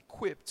 and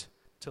equipped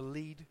to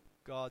lead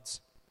God's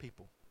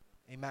people.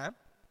 Amen.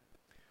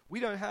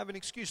 We don't have an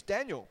excuse.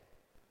 Daniel's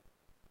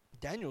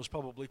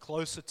probably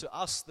closer to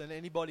us than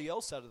anybody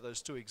else out of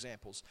those two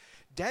examples.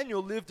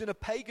 Daniel lived in a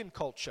pagan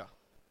culture,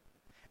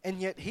 and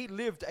yet he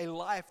lived a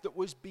life that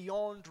was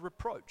beyond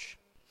reproach.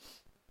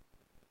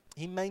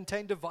 He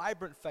maintained a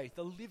vibrant faith,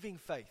 a living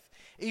faith,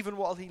 even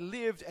while he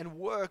lived and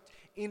worked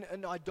in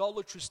an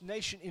idolatrous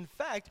nation. In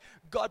fact,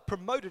 God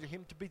promoted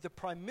him to be the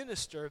prime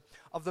minister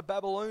of the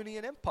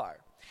Babylonian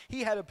Empire.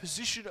 He had a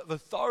position of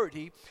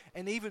authority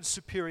and even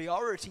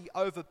superiority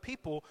over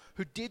people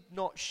who did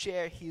not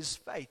share his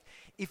faith.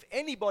 If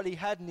anybody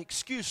had an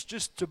excuse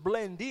just to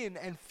blend in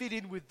and fit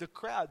in with the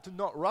crowd, to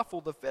not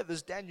ruffle the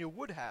feathers, Daniel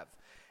would have.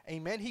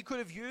 Amen. He could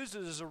have used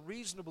it as a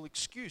reasonable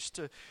excuse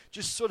to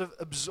just sort of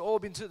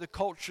absorb into the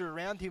culture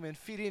around him and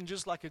fit in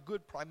just like a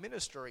good prime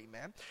minister.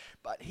 Amen.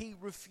 But he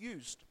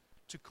refused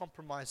to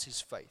compromise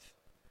his faith.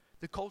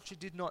 The culture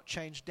did not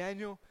change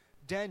Daniel.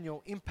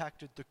 Daniel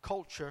impacted the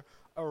culture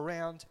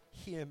around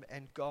him,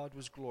 and God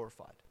was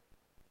glorified.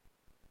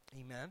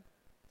 Amen.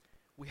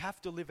 We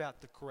have to live out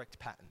the correct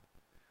pattern.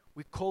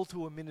 We're called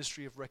to a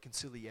ministry of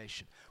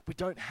reconciliation. We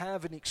don't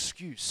have an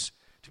excuse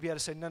to be able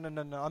to say, no,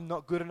 I'm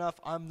not good enough,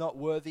 I'm not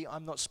worthy,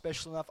 I'm not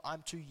special enough,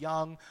 I'm too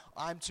young,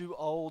 I'm too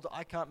old,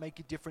 I can't make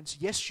a difference.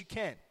 Yes, you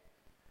can.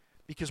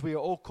 because we are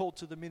all called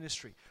to the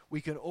ministry.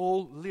 We can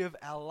all live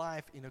our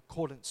life in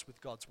accordance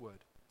with God's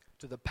word,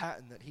 to the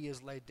pattern that he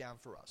has laid down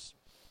for us.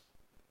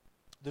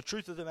 The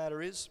truth of the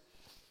matter is,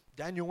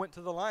 Daniel went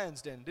to the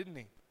lion's den, didn't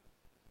he?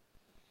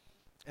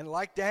 And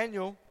like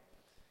Daniel,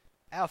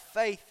 our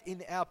faith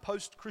in our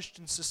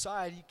post-Christian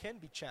society can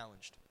be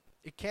challenged.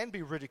 It can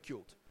be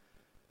ridiculed.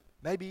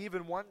 Maybe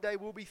even one day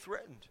we'll be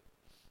threatened.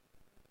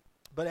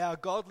 But our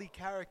godly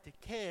character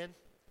can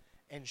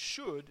and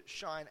should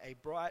shine a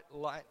bright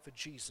light for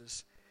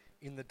Jesus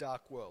in the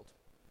dark world.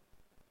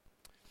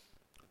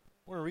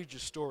 I want to read you a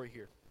story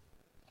here.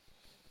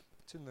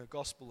 It's in the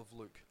Gospel of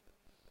Luke.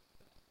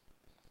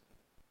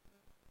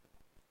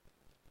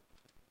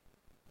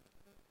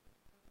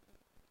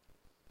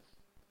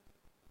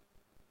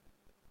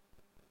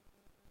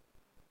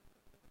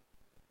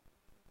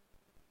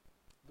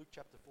 Luke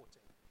chapter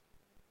 14.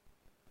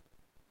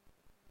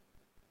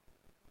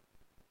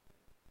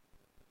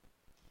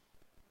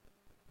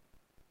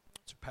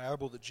 It's a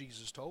parable that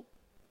Jesus told.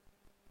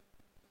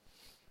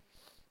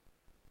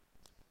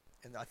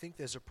 And I think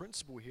there's a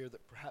principle here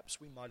that perhaps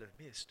we might have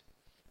missed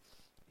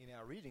in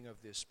our reading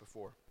of this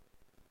before.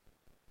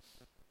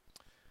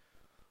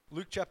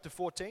 Luke chapter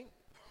 14.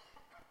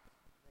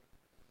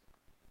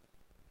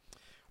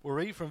 We'll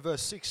read from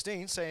verse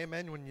 16. Say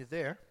amen when you're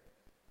there.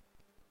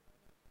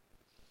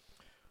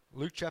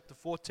 Luke chapter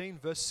 14,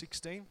 verse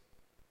 16.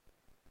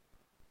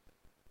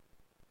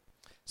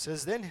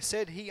 Says, Then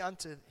said he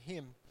unto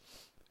him,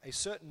 A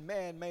certain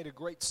man made a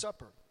great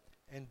supper,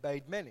 and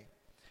bade many,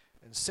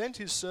 and sent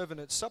his servant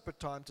at supper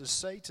time to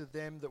say to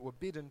them that were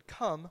bidden,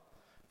 Come,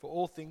 for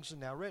all things are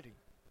now ready.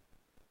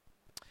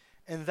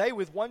 And they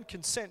with one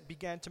consent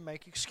began to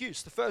make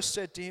excuse. The first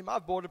said to him,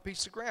 I've bought a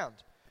piece of ground,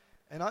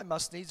 and I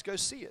must needs go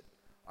see it.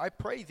 I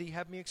pray thee,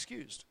 have me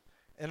excused.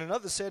 And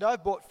another said,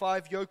 I've bought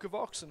 5 yoke of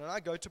oxen, and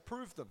I go to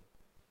prove them.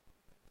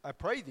 I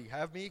pray thee,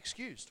 have me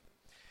excused.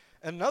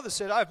 And another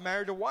said, I've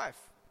married a wife,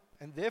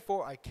 and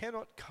therefore I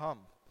cannot come.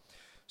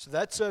 So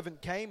that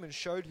servant came and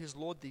showed his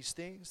lord these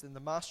things. Then the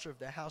master of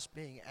the house,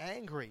 being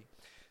angry,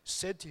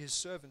 said to his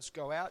servants,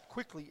 Go out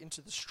quickly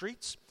into the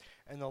streets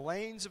and the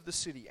lanes of the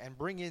city, and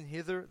bring in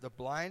hither the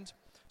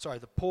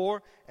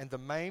poor, and the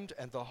maimed,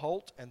 and the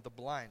halt, and the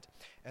blind.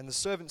 And the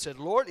servant said,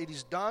 Lord, it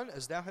is done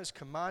as thou hast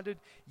commanded,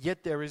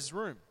 yet there is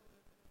room.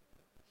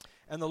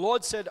 And the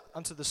Lord said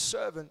unto the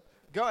servant,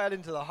 Go out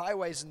into the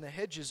highways and the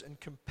hedges, and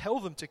compel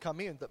them to come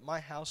in, that my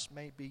house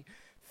may be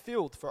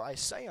filled. For I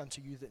say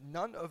unto you that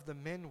none of the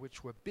men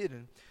which were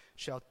bidden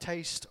shall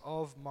taste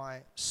of my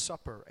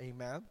supper.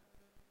 Amen.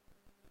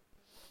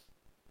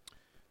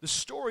 The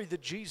story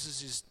that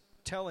Jesus is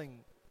telling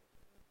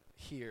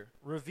here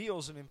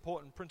reveals an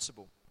important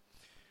principle.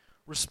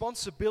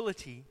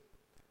 Responsibility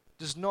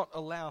does not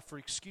allow for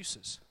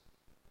excuses.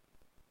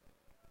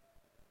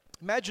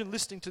 Imagine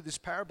listening to this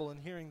parable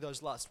and hearing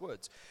those last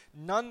words.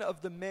 None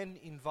of the men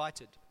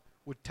invited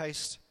would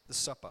taste the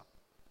supper.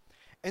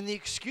 And the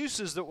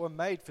excuses that were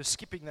made for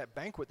skipping that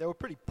banquet, they were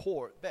pretty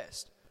poor at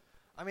best.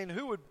 I mean,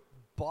 who would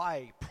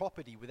buy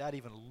property without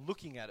even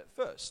looking at it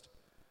first?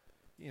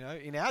 You know,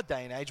 in our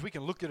day and age, we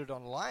can look at it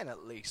online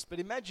at least. But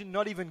imagine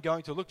not even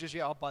going to look, just,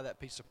 I'll buy that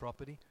piece of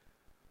property.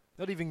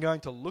 Not even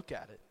going to look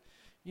at it.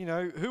 You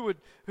know, who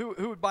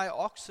would buy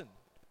oxen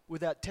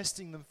without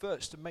testing them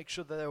first to make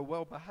sure that they were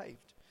well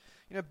behaved?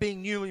 You know,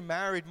 being newly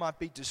married might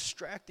be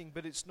distracting,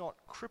 but it's not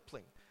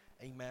crippling.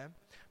 Amen.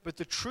 But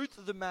the truth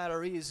of the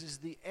matter is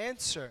the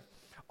answer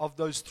of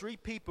those 3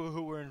 people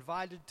who were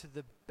invited to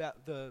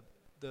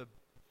the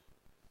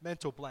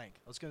mental blank.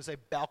 I was going to say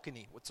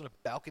balcony. What's not a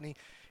balcony?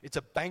 It's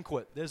a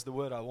banquet. There's the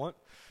word I want.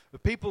 The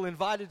people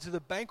invited to the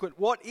banquet,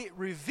 what it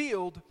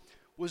revealed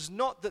was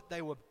not that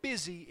they were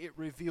busy, it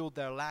revealed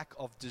their lack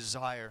of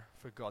desire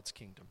for God's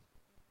kingdom.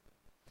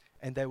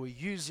 And they were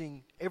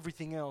using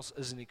everything else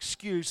as an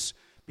excuse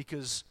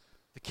because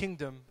the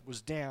kingdom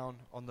was down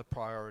on the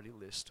priority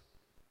list.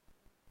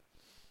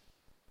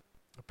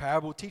 The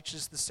parable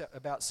teaches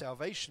about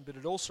salvation, but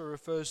it also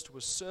refers to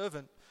a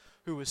servant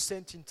who was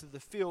sent into the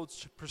fields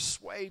to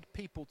persuade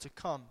people to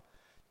come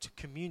to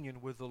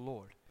communion with the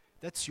Lord.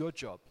 That's your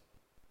job.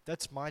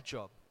 That's my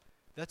job.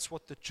 That's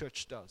what the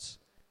church does.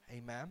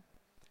 Amen.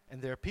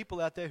 And there are people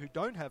out there who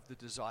don't have the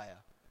desire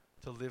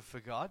to live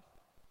for God,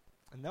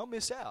 and they'll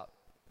miss out.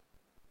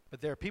 But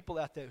there are people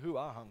out there who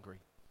are hungry.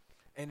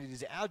 And it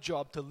is our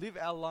job to live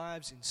our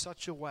lives in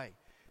such a way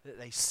that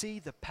they see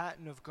the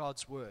pattern of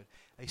God's word.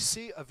 They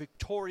see a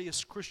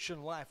victorious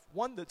Christian life,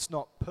 one that's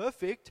not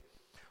perfect,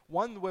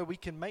 one where we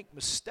can make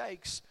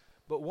mistakes,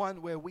 but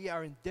one where we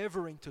are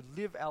endeavoring to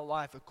live our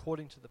life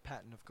according to the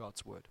pattern of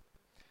God's word.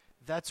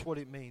 That's what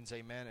it means,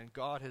 amen. And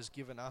God has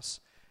given us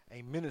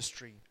a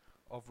ministry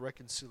of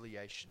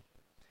reconciliation,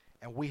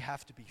 and we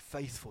have to be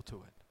faithful to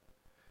it.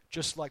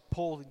 Just like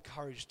Paul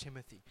encouraged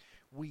Timothy,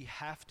 we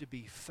have to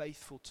be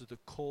faithful to the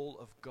call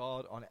of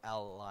God on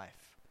our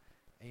life.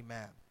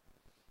 Amen.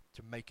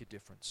 To make a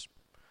difference.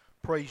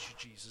 Praise you,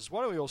 Jesus.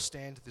 Why don't we all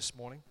stand this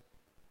morning?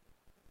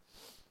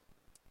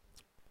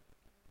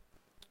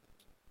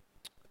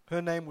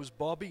 Her name was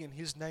Bobby and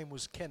his name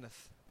was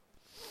Kenneth.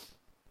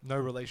 No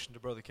relation to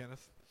Brother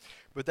Kenneth.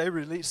 But they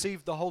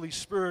received the Holy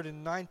Spirit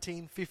in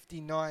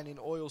 1959 in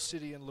Oil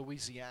City in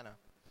Louisiana.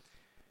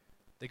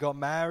 They got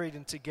married,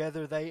 and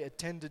together they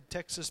attended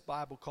Texas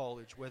Bible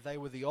College, where they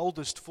were the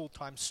oldest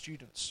full-time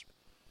students.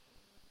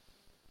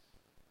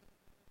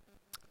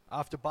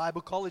 After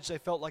Bible college, they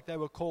felt like they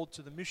were called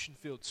to the mission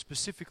field,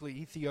 specifically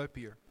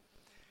Ethiopia.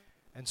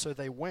 And so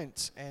they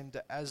went, and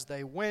as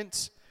they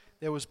went,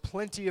 there was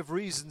plenty of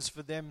reasons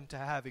for them to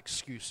have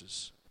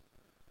excuses.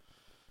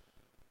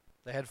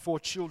 They had 4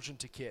 children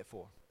to care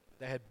for.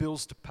 They had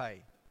bills to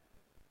pay.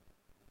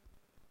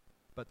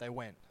 But they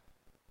went,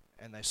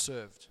 and they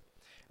served.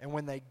 And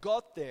when they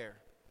got there,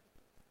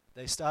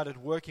 they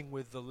started working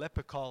with the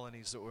leper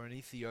colonies that were in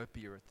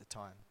Ethiopia at the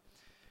time.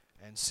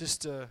 And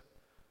Sister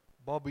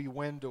Bobby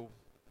Wendell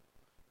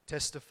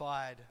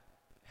testified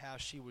how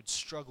she would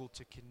struggle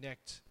to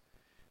connect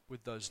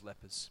with those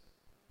lepers.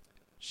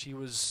 She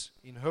was,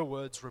 in her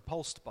words,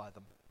 repulsed by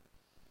them.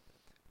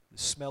 The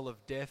smell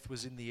of death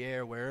was in the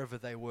air wherever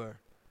they were.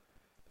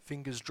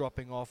 Fingers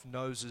dropping off,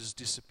 noses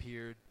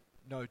disappeared,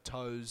 no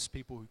toes,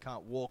 people who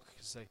can't walk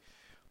because their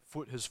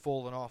foot has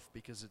fallen off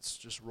because it's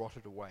just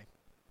rotted away.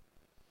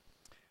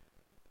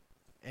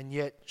 And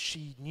yet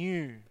she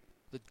knew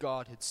that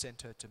God had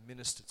sent her to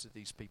minister to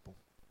these people.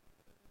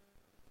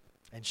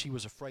 And she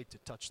was afraid to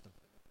touch them.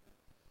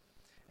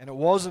 And it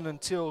wasn't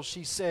until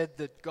she said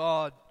that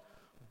God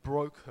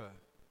broke her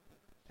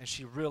and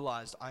she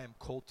realized, I am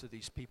called to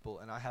these people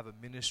and I have a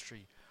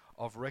ministry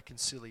of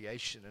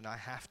reconciliation and I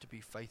have to be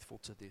faithful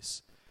to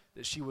this,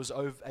 that she was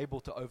able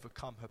to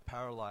overcome her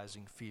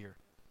paralyzing fear.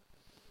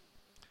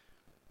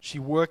 She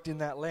worked in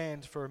that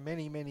land for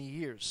many, many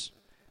years.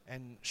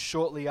 And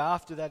shortly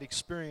after that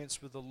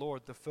experience with the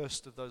Lord, the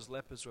first of those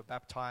lepers were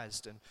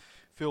baptized and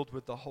filled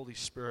with the Holy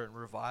Spirit, and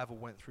revival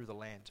went through the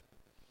land.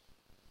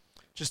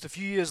 Just a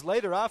few years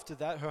later after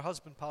that, her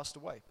husband passed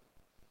away.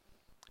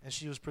 And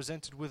she was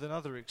presented with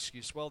another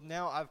excuse. Well,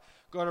 now I've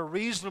got a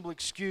reasonable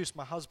excuse.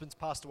 My husband's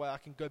passed away. I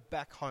can go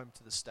back home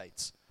to the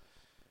States.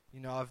 You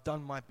know, I've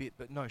done my bit.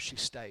 But no, she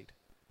stayed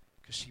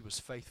because she was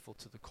faithful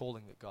to the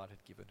calling that God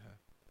had given her.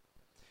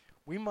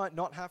 We might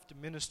not have to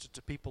minister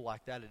to people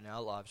like that in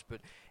our lives,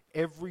 but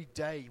every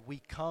day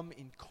we come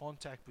in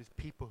contact with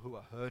people who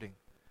are hurting,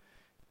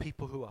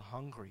 people who are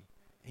hungry.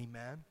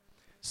 Amen?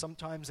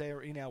 Sometimes they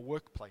are in our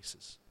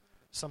workplaces.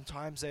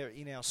 Sometimes they are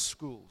in our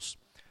schools.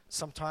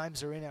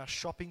 Sometimes they're in our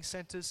shopping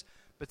centers,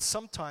 but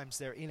sometimes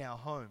they're in our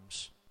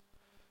homes.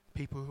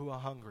 People who are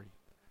hungry,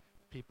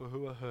 people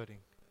who are hurting.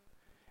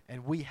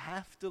 And we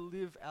have to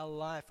live our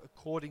life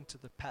according to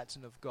the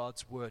pattern of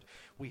God's word.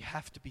 We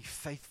have to be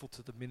faithful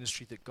to the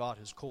ministry that God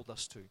has called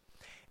us to.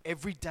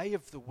 Every day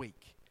of the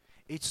week,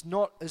 it's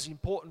not as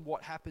important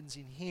what happens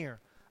in here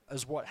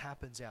as what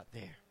happens out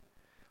there.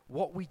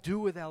 What we do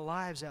with our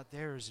lives out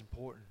there is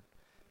important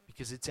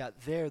because it's out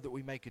there that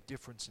we make a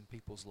difference in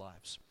people's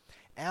lives.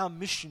 Our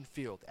mission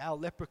field, our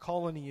leper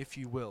colony, if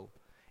you will,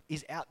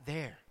 is out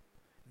there.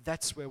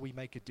 That's where we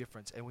make a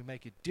difference, and we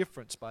make a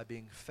difference by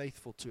being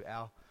faithful to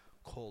our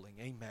calling.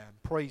 Amen.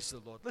 Praise the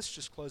Lord. Let's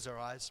just close our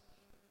eyes.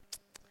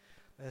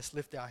 Let's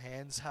lift our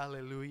hands.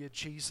 Hallelujah.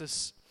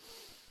 Jesus,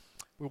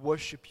 we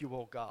worship you,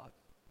 oh God.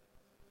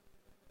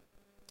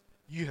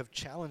 You have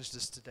challenged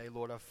us today,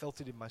 Lord. I've felt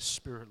it in my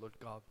spirit, Lord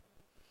God.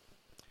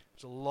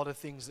 There's a lot of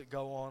things that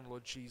go on,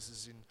 Lord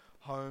Jesus, in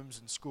homes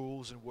and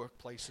schools and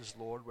workplaces,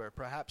 Lord, where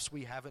perhaps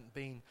we haven't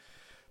been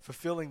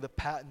fulfilling the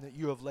pattern that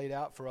you have laid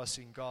out for us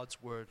in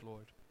God's word,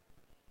 Lord.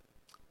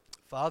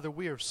 Father,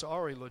 we are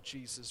sorry, Lord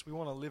Jesus. We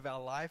want to live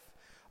our life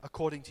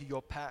according to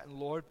your pattern,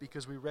 Lord,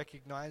 because we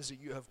recognize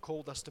that you have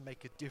called us to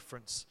make a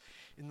difference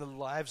in the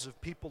lives of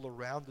people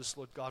around us,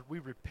 Lord God. We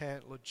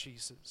repent, Lord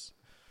Jesus.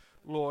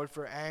 Lord,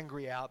 for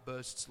angry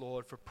outbursts,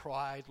 Lord, for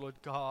pride, Lord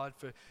God,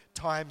 for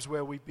times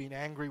where we've been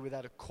angry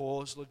without a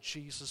cause, Lord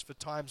Jesus, for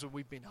times when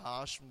we've been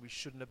harsh when we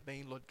shouldn't have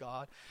been, Lord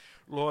God.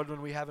 Lord,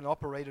 when we haven't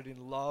operated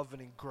in love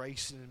and in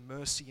grace and in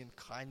mercy and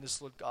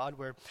kindness, Lord God,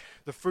 where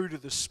the fruit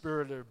of the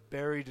Spirit are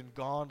buried and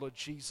gone, Lord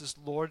Jesus,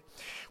 Lord,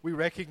 we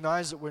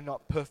recognize that we're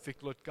not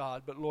perfect, Lord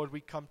God, but Lord,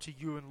 we come to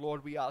you and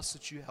Lord, we ask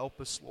that you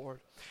help us, Lord.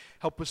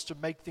 Help us to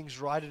make things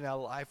right in our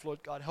life,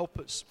 Lord God. Help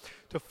us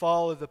to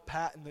follow the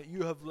pattern that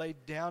you have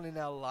laid down in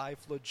our life,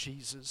 Lord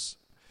Jesus.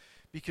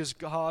 Because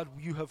God,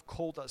 you have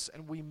called us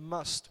and we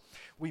must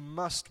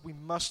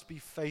be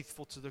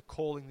faithful to the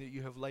calling that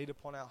you have laid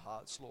upon our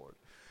hearts, Lord.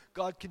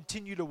 God,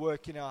 continue to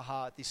work in our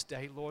heart this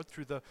day, Lord,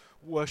 through the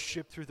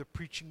worship, through the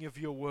preaching of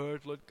your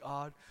word, Lord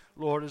God.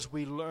 Lord, as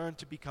we learn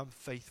to become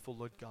faithful,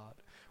 Lord God.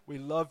 We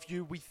love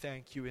you, we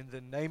thank you in the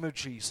name of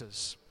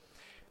Jesus.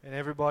 And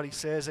everybody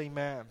says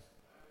amen.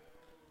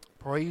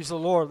 Praise the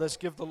Lord. Let's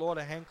give the Lord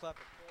a hand clap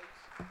of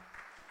praise.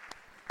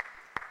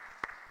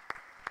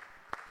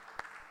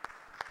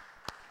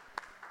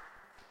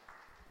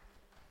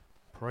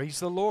 Praise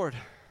the Lord.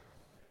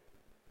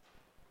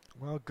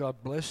 Well, God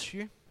bless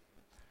you.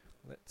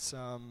 Let's